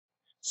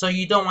So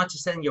you don't want to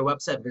send your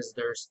website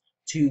visitors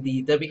to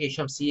the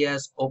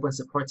WHMCS Open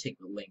Support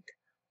Ticket link.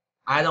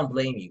 I don't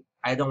blame you.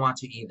 I don't want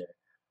to either.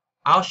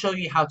 I'll show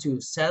you how to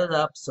set it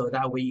up so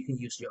that way you can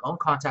use your own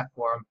contact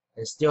form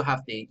and still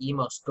have the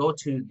emails go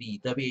to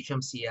the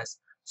WHMCS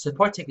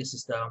support ticket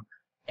system,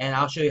 and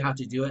I'll show you how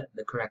to do it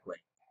the correct way.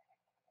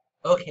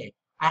 Okay,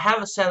 I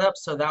have it set up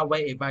so that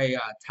way if I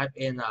type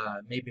in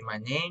maybe my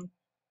name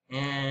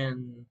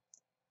and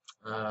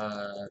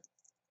uh,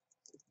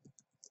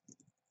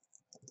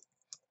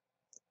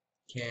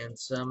 can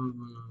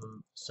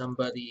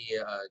somebody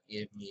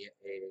give me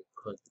a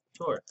quick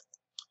tour?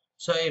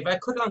 So if I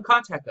click on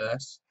contact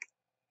us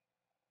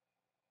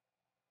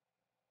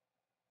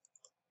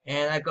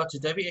and I go to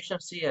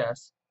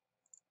WHMCS,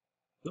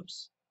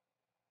 oops,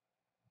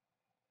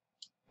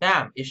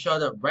 bam, it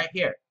showed up right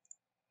here.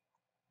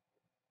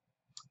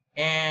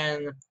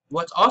 And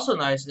what's also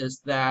nice is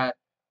that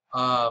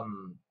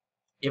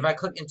if I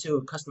click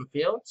into custom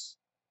fields,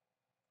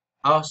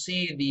 I'll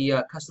see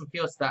the custom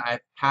fields that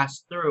I've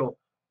passed through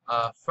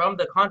from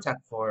the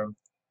contact form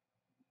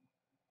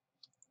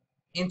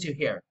into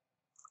here.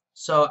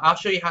 So I'll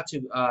show you how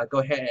to go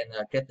ahead and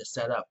get this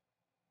set up.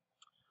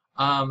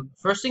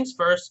 First things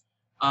first,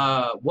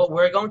 what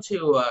we're going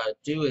to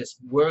do is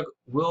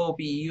we'll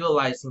be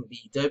utilizing the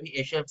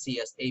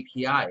WHMCS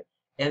API.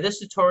 In this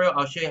tutorial,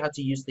 I'll show you how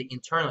to use the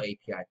internal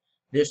API.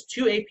 There's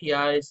two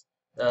APIs,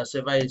 so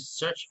if I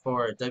search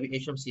for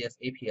WHMCS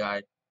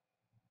API,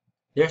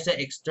 there's an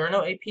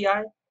external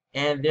API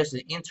and there's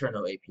an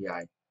internal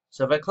API.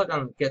 So if I click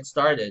on Get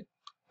Started,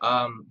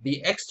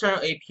 the external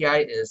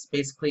API is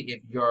basically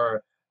if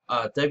your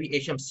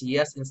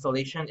WHMCS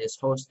installation is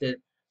hosted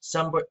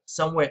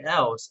somewhere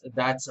else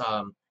that's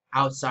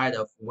outside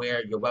of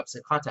where your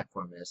website contact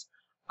form is.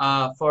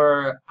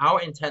 For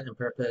our intent and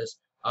purpose,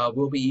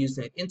 we'll be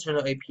using an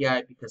internal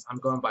API because I'm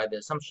going by the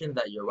assumption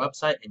that your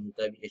website and your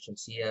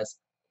WHMCS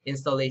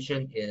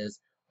installation is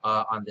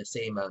on the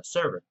same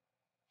server.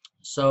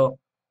 So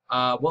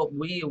what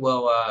we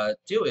will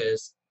do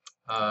is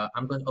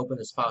I'm going to open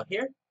this file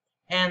here,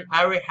 and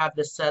I already have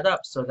this set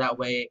up so that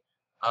way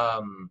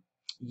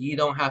you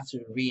don't have to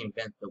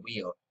reinvent the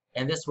wheel,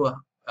 and this will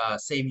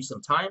save you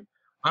some time.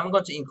 I'm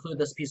going to include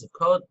this piece of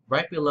code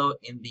right below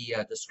in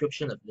the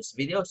description of this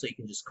video, so you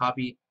can just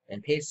copy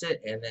and paste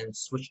it and then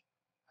switch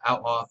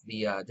out of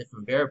the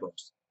different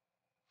variables.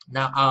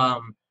 Now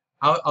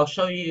I'll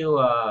show you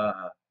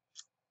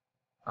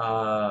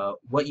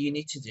what you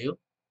need to do.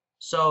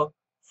 So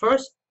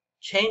first,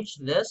 change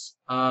this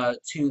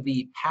to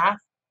the path.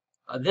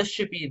 This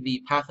should be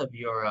the path of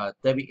your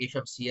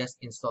WHMCS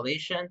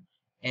installation,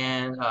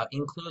 and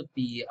include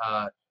the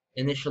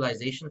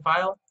initialization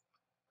file.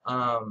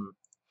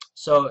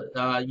 So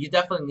you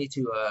definitely need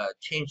to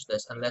change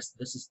this unless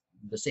this is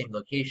the same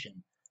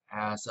location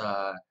as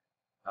on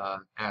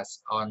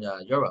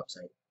your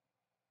website.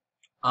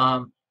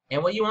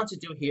 And what you want to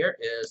do here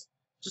is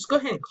just go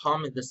ahead and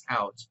comment this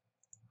out.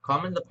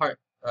 Comment the part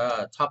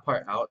top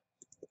part out.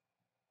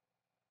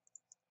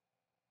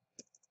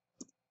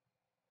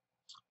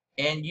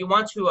 And you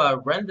want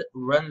to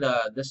run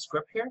this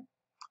script here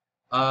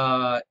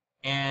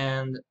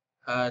and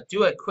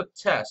do a quick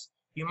test.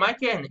 You might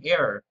get an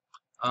error,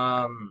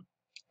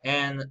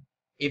 and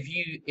if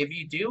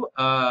you do,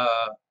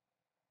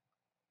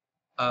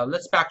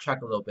 let's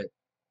backtrack a little bit.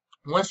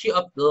 Once you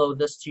upload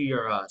this to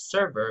your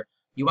server,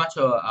 you want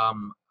to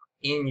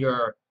in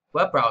your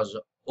web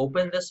browser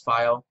open this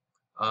file,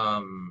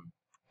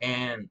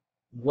 and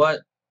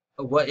what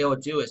it will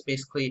do is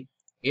basically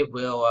it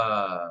will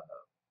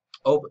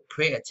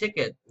create a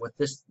ticket with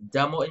this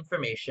demo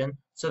information,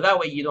 so that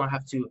way you don't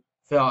have to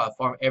fill out a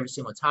form every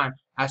single time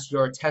as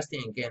you're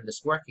testing and getting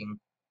this working.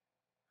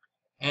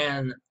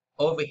 And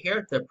over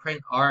here, the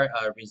print R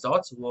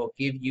results will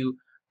give you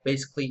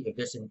basically if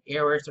there's an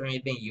errors or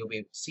anything, you'll be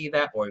able to see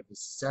that, or if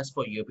it's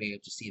successful, you'll be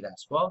able to see that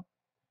as well.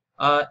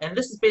 And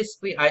this is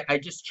basically I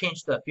just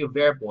changed a few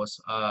variables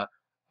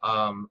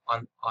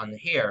on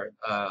here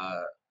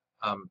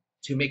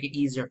to make it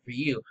easier for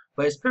you,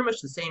 but it's pretty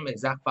much the same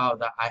exact file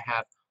that I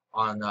have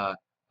on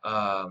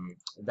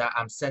that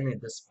I'm sending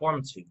this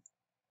form to.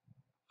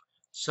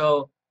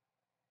 So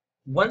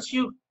once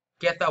you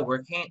get that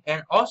working,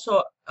 and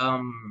also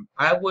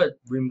I would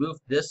remove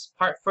this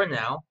part for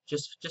now.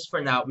 Just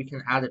for now, we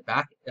can add it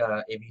back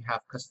if you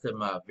have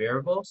custom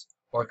variables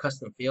or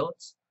custom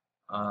fields.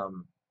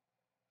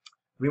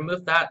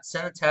 Remove that,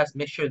 send a test,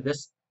 make sure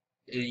this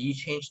you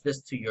change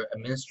this to your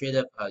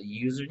administrative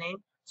username.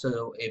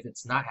 So if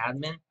it's not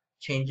admin,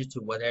 change it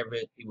to whatever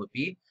it would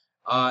be.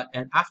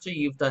 And after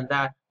you've done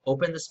that,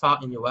 open this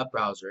file in your web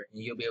browser,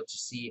 and you'll be able to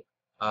see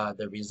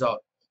the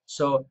result.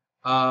 So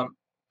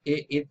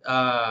it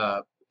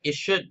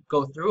should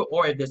go through,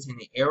 or if there's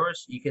any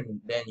errors, you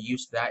can then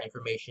use that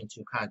information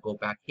to kind of go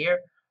back here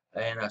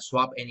and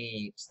swap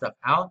any stuff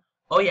out.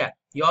 Oh yeah,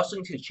 you also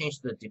need to change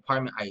the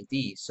department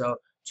ID. So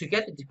to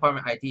get the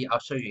department ID, I'll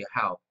show you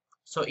how.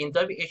 So in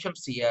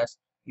WHMCS,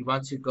 you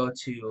want to go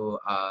to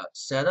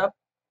Setup,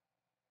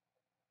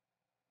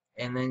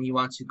 and then you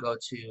want to go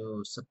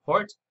to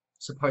Support.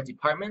 support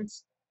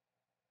departments.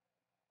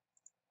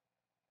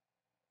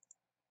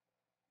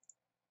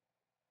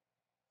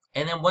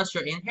 And then once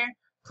you're in here,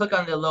 click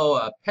on the little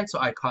pencil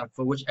icon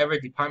for whichever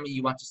department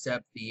you want to set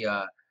up the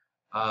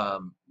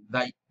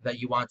that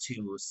you want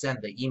to send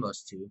the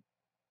emails to.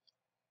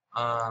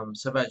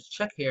 So if I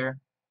check here,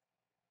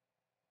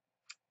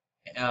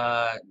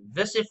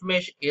 this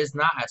information is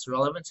not as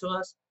relevant to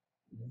us.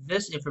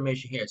 This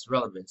information here is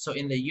relevant. So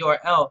in the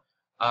URL,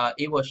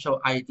 it will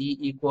show ID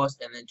equals,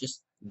 and then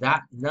just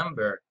that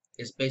number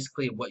is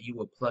basically what you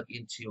will plug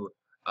into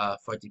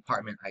for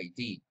department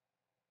ID.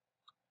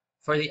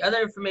 For the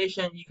other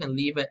information, you can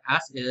leave it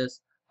as is,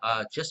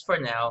 just for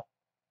now,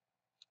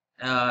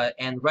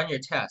 and run your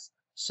test.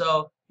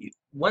 So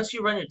once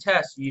you run your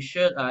test, you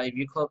should, if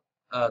you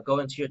go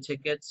into your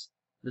tickets,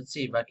 let's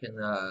see if I can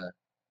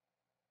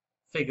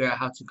figure out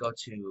how to go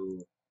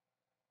to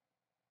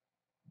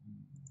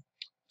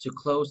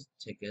close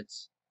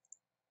tickets.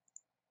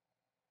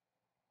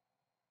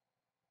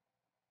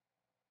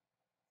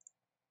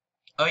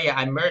 Oh yeah,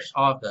 I merged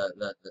all of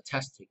the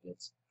test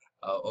tickets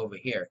over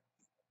here.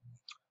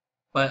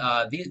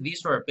 But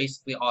these were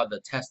basically all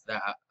the tests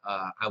that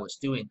I was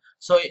doing.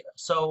 So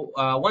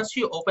once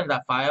you open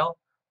that file,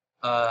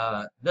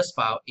 this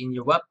file in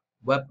your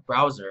web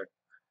browser,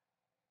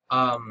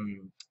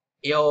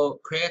 it'll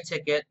create a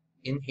ticket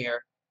in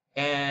here.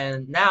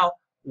 And now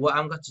what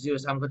I'm going to do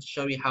is I'm going to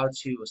show you how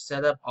to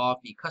set up all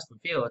the custom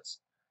fields.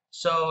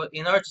 So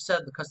in order to set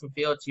up the custom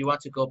fields, you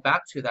want to go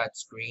back to that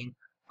screen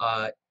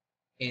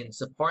in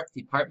support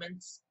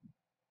departments.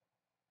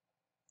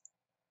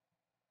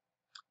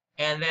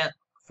 And then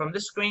from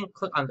this screen,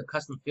 click on the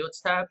custom fields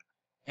tab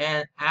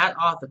and add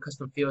all the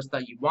custom fields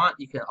that you want.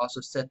 You can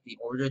also set the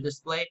order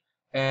display,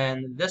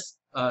 and this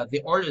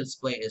the order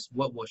display is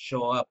what will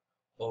show up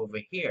over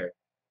here.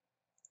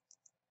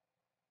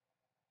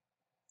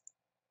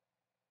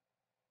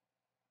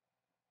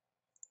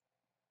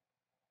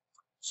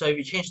 So if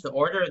you change the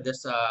order,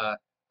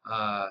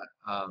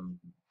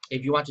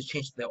 if you want to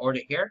change the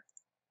order here,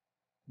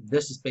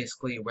 this is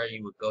basically where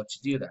you would go to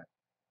do that.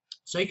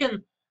 So you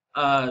can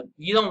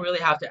you don't really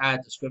have to add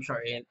a description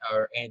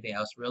or anything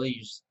else really.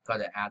 You just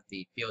gotta add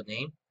the field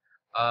name.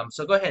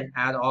 So go ahead and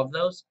add all of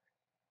those,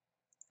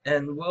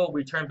 and we'll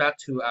return back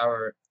to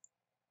our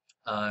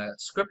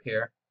script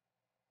here.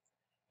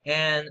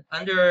 And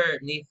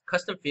underneath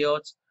custom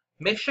fields,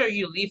 make sure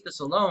you leave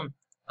this alone,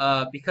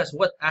 because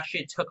what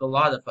actually took a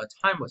lot of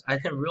time was I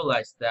didn't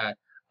realize that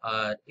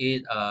I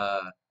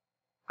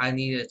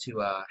needed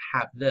to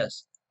have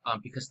this,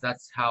 because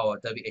that's how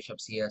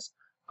WHMCS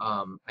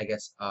I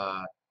guess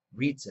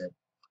reads it.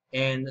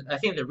 And I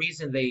think the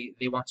reason they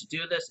want to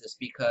do this is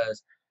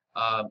because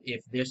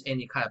if there's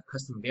any kind of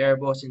custom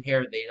variables in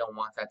here, they don't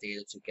want that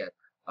data to get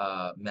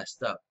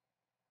messed up.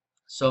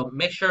 So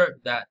make sure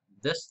that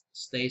this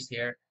stays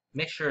here.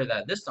 Make sure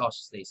that this also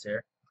stays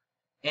here.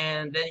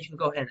 And then you can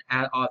go ahead and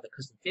add all the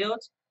custom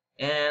fields.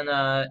 And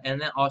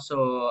then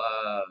also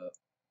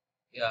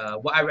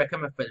what I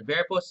recommend for the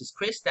variables is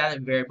create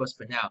static variables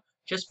for now,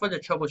 just for the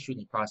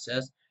troubleshooting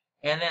process.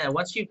 And then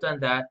once you've done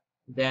that,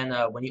 then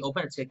when you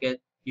open a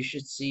ticket, you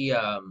should see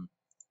all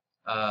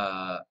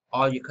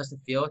your custom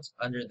fields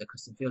under the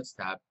custom fields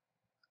tab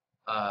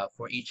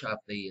for each of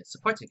the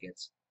support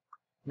tickets.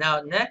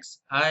 Now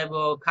next, I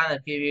will kind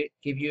of give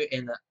you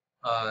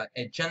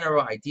a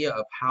general idea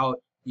of how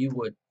you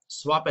would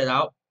swap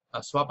out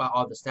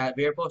all the static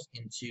variables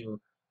into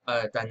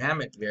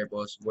dynamic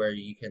variables where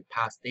you can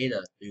pass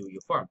data through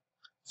your form.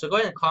 So go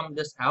ahead and comment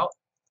this out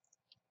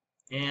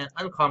and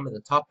uncomment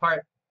the top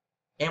part.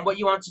 And what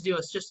you want to do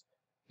is just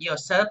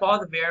set up all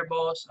the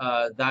variables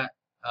that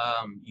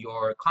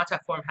your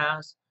contact form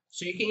has.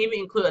 So you can even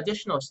include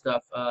additional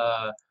stuff.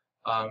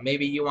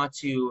 Maybe you want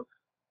to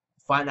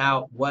find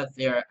out what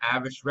their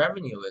average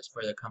revenue is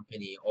for the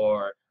company,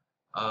 or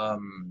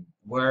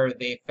where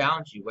they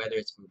found you, whether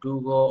it's from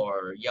Google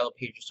or Yellow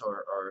Pages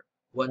or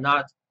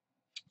whatnot.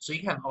 So you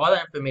can have all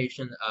that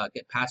information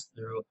get passed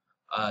through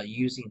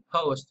using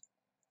post,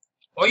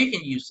 or you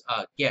can use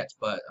get,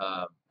 but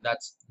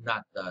that's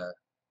not the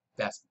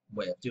best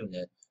way of doing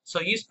it. So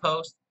use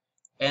post,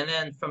 and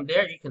then from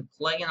there you can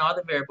plug in all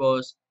the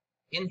variables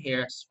in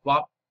here,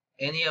 swap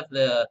any of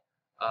the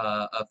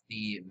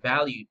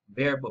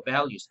variable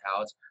values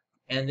out,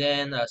 and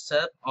then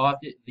set up all of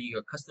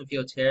your custom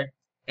fields here,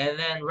 and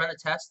then run a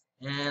test,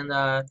 and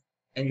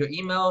your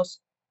emails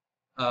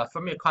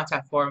from your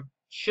contact form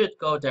should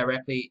go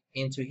directly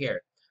into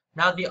here.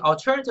 Now the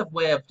alternative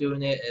way of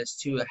doing it is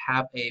to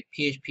have a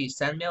PHP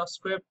sendmail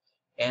script,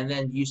 and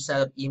then you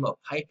set up email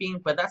piping,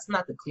 but that's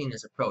not the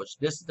cleanest approach.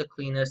 This is the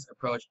cleanest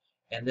approach,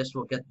 and this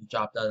will get the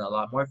job done a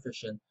lot more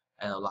efficient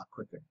and a lot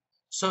quicker.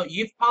 So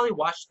you've probably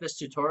watched this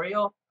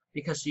tutorial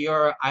because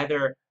you're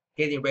either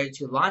getting ready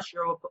to launch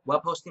your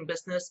web hosting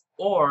business,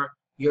 or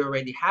you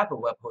already have a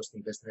web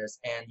hosting business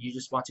and you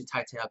just want to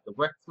tighten up the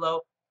workflow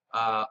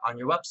on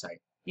your website.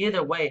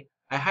 Either way,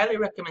 I highly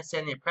recommend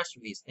sending a press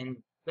release,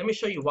 and let me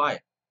show you why.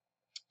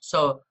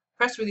 So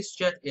Press Release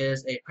Jet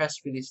is a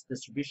press release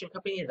distribution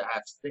company that I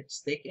have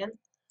stake in.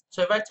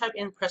 So if I type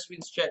in press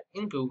release jet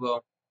in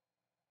Google,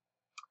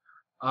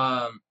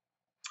 um,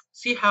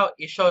 see how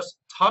it shows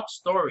top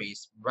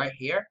stories right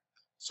here.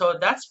 So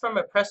that's from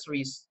a press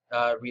release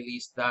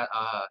that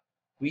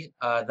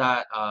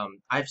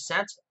I've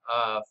sent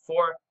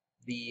for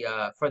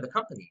the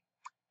company.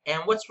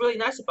 And what's really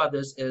nice about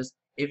this is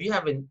if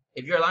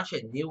you're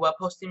launching a new web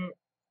hosting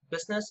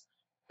business,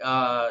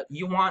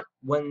 you want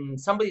when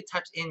somebody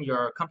types in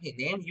your company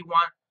name, you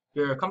want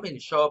your company to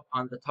show up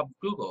on the top of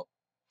Google.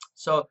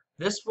 So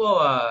this will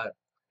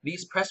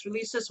these press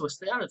releases will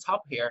stay on the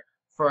top here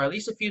for at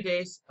least a few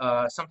days,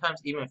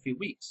 sometimes even a few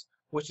weeks,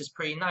 which is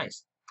pretty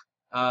nice.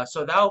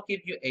 So that will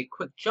give you a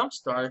quick jump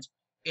start.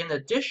 In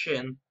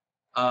addition,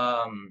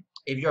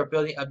 if you're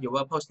building up your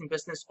web hosting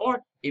business,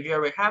 or if you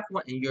already have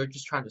one and you're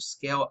just trying to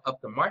scale up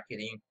the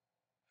marketing,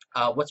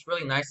 what's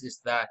really nice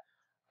is that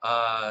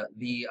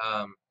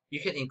you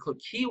can include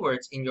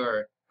keywords in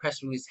your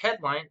press release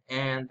headline,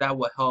 and that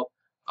will help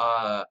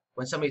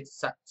when somebody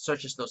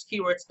searches those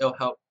keywords, it'll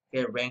help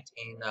get ranked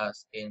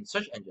in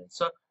search engines.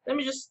 So let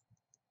me just,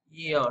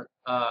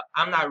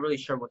 I'm not really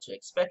sure what to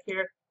expect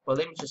here, but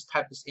let me just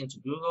type this into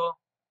Google,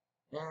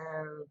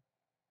 and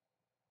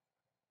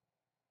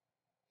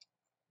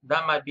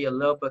that might be a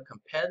little bit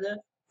competitive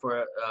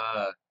for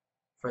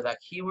that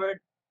keyword.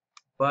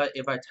 But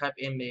if I type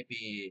in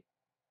maybe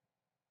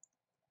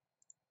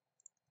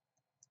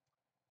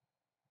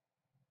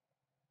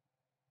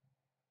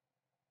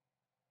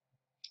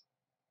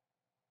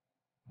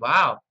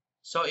wow.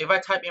 So if I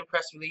type in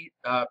press release,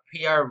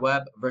 PR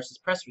web versus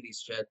press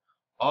release jet,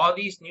 all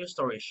these news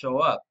stories show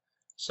up.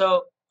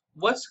 So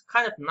what's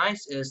kind of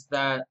nice is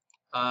that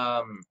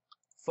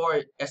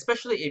for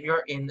especially if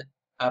you're in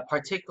a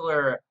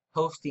particular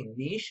hosting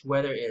niche,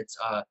 whether it's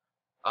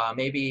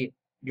maybe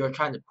you're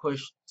trying to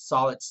push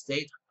solid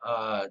state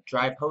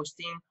drive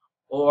hosting,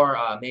 or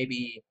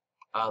maybe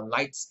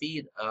light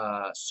speed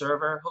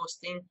server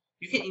hosting,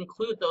 you can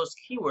include those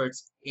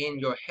keywords in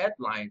your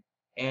headline,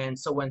 and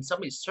so when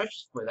somebody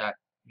searches for that,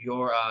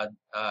 your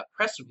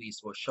press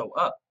release will show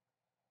up.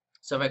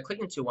 So if I click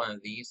into one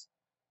of these,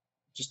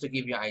 just to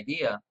give you an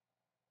idea,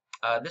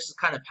 this is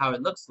kind of how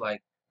it looks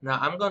like. Now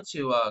I'm going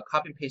to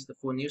copy and paste the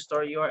full news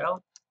story URL,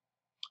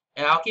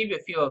 and I'll give you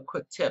a few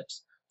quick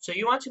tips. So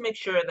you want to make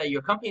sure that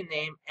your company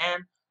name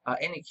and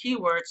any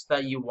keywords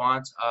that you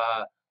want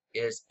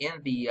is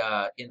in the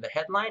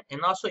headline,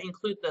 and also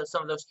include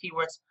some of those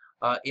keywords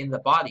in the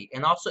body.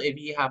 And also, if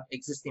you have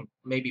existing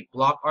maybe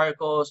blog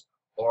articles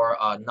or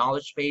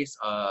knowledge base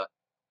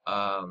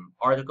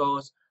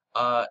articles,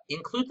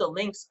 include the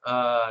links.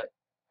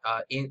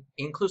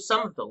 Include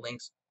some of the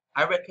links.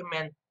 I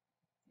recommend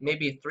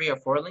maybe 3 or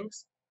 4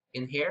 links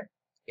in here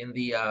in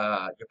the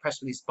your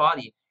press release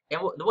body.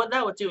 And what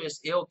that would do is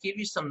it'll give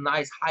you some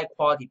nice high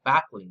quality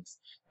backlinks.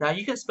 Now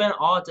you can spend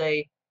all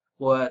day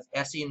with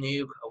SE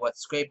Nuke, with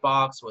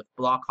Scrapebox, with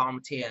block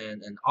commenting,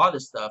 and all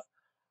this stuff.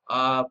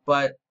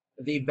 But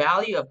the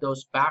value of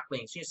those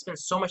backlinks, you spend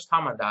so much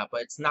time on that,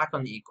 but it's not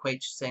going to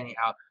equate to sending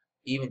out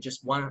even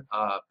just one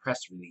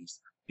press release,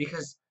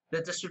 because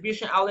the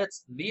distribution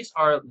outlets, these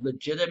are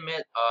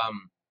legitimate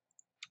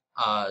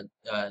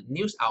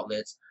news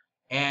outlets,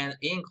 and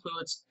it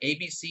includes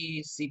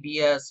ABC,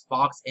 CBS,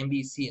 Fox,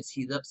 NBC, and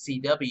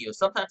CW.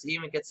 Sometimes it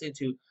even gets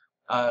into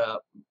uh,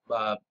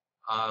 uh,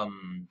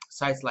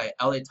 sites like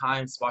LA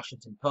Times,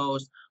 Washington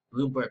Post,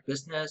 Bloomberg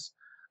Business.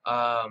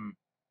 Um,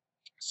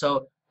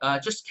 so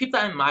just keep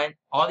that in mind.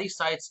 All these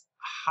sites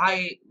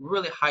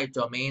really high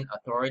domain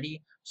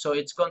authority, so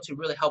it's going to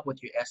really help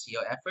with your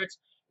SEO efforts.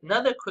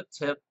 Another quick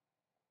tip,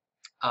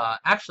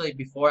 actually,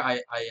 before I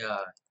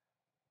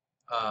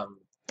um,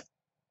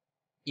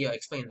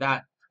 explain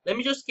that, let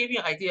me just give you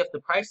an idea of the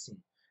pricing.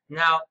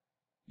 Now,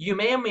 you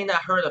may or may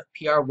not heard of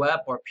PR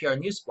Web or PR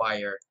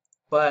Newswire,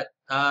 but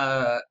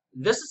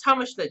this is how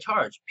much they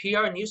charge.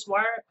 PR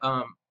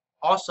Newswire,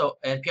 also,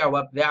 and PR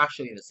Web, they're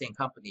actually the same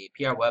company.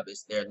 PR Web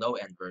is their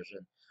low-end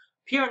version.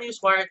 PR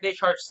Newswire, they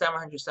charge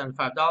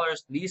 $775.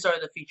 These are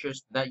the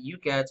features that you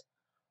get.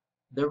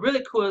 The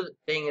really cool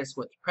thing is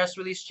with Press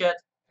Release Jet,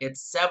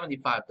 it's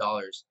 $75.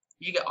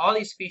 You get all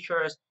these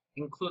features,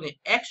 including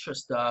extra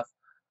stuff.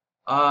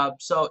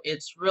 So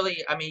it's really,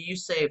 I mean, you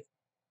save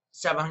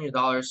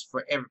 $700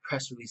 for every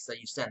press release that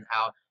you send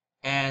out,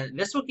 and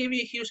this will give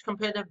you a huge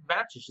competitive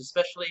advantage,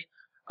 especially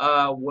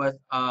with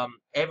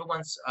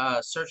everyone's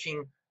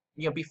searching.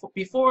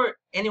 Before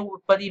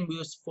anybody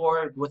moves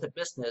forward with a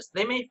business,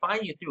 they may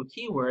find you through a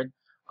keyword,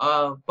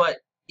 but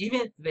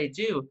even if they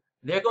do,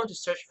 they're going to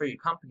search for your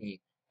company,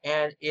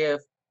 and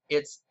if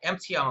it's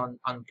empty on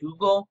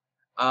Google,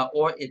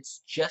 or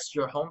it's just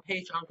your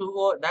homepage on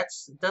Google, that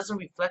doesn't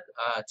reflect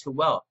too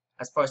well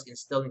as far as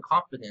instilling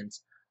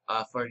confidence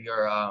for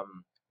your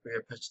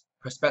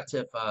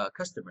prospective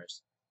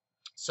customers.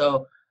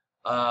 So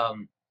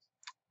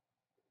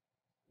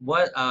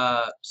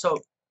so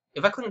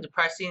if I click into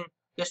pricing,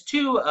 there's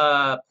 2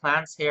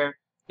 plans here.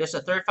 There's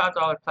a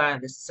 $35 plan.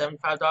 There's a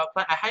 $75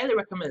 plan. I highly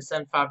recommend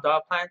the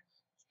 $75 plan,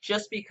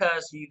 just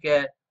because you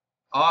get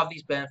all of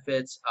these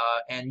benefits,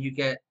 and you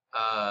get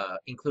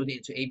included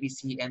into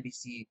ABC,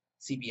 NBC,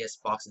 CBS,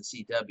 Fox, and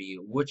CW,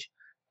 which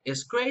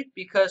is great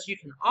because you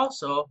can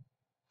also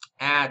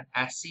add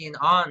as seen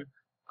on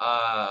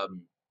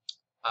um,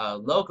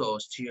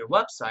 logos to your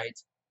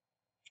website.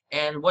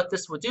 And what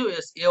this will do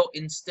is it'll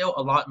instill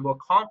a lot more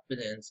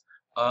confidence,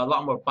 a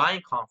lot more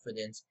buying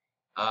confidence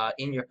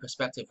in your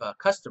prospective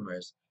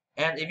customers.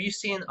 And if you've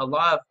seen a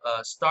lot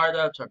of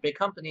startups or big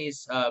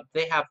companies,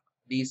 they have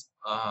these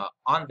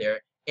on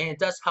there, and it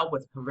does help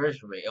with the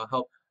conversion rate. It'll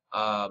help,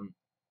 um,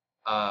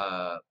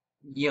 uh,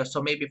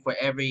 so maybe for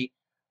every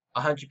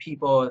 100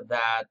 people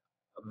that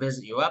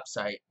visit your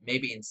website,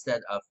 maybe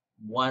instead of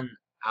one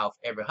out of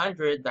every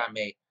 100 that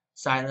may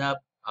sign up,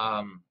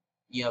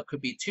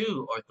 could be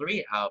two or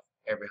three out of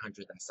every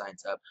 100 that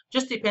signs up,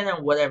 just depending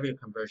on whatever your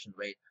conversion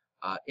rate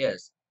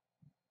is.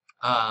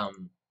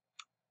 Um,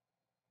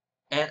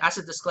 and as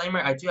a disclaimer,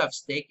 I do have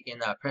stake in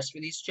Press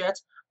Release Jet,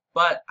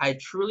 but I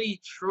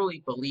truly,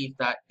 truly believe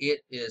that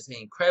it is an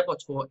incredible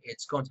tool.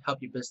 It's going to help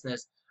your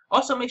business.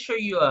 Also, make sure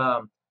you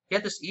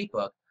get this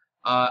ebook.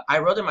 I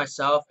wrote it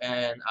myself,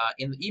 and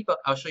in the ebook,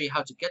 I'll show you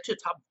how to get to the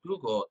top of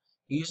Google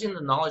using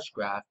the knowledge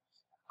graph,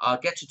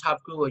 get to top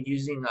Google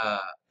using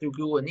through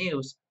Google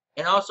News,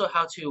 and also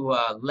how to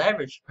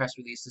leverage press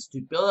releases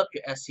to build up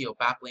your SEO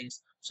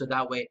backlinks, so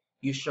that way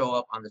you show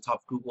up on the top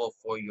of Google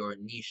for your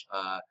niche,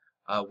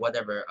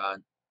 whatever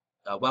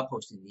web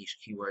hosting niche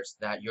keywords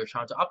that you're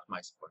trying to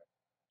optimize for.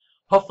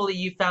 Hopefully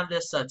you found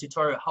this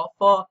tutorial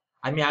helpful.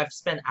 I mean, I've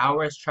spent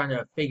hours trying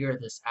to figure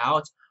this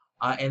out,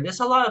 and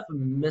there's a lot of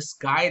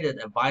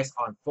misguided advice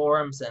on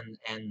forums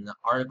and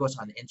articles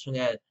on the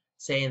internet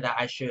saying that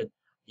I should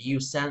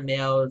use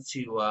SendMail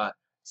to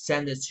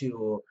send it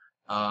to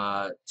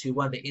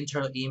one of the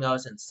internal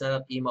emails and set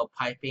up email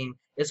piping.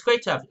 It's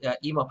great to have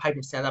email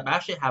piping set up. I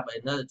actually have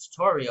another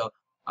tutorial.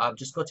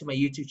 Just go to my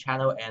YouTube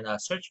channel and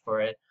search for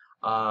it.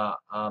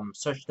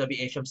 Search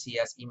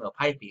WHMCS email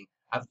piping.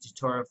 I have a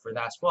tutorial for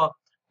that as well.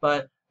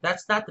 But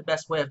that's not the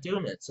best way of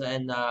doing it. So,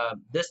 and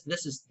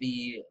this is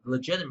the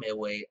legitimate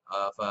way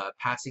of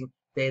passing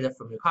data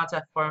from your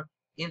contact form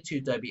into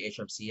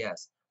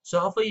WHMCS. So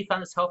hopefully you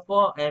found this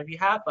helpful. And if you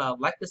have,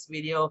 like this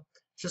video,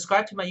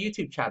 subscribe to my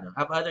YouTube channel.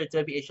 I have other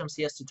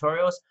WHMCS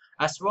tutorials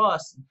as well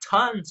as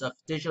tons of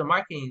digital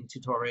marketing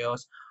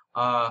tutorials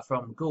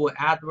from Google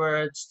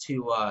AdWords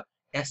to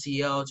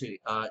SEO to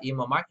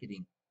email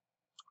marketing.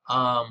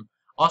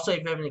 Also,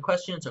 if you have any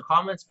questions or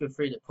comments, feel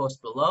free to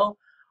post below.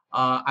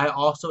 I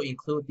also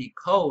include the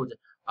code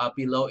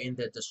below in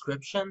the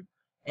description.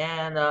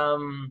 And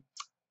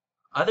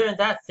other than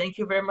that, thank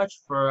you very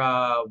much for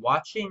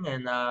watching,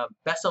 and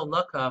best of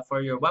luck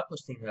for your web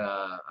hosting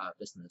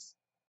business.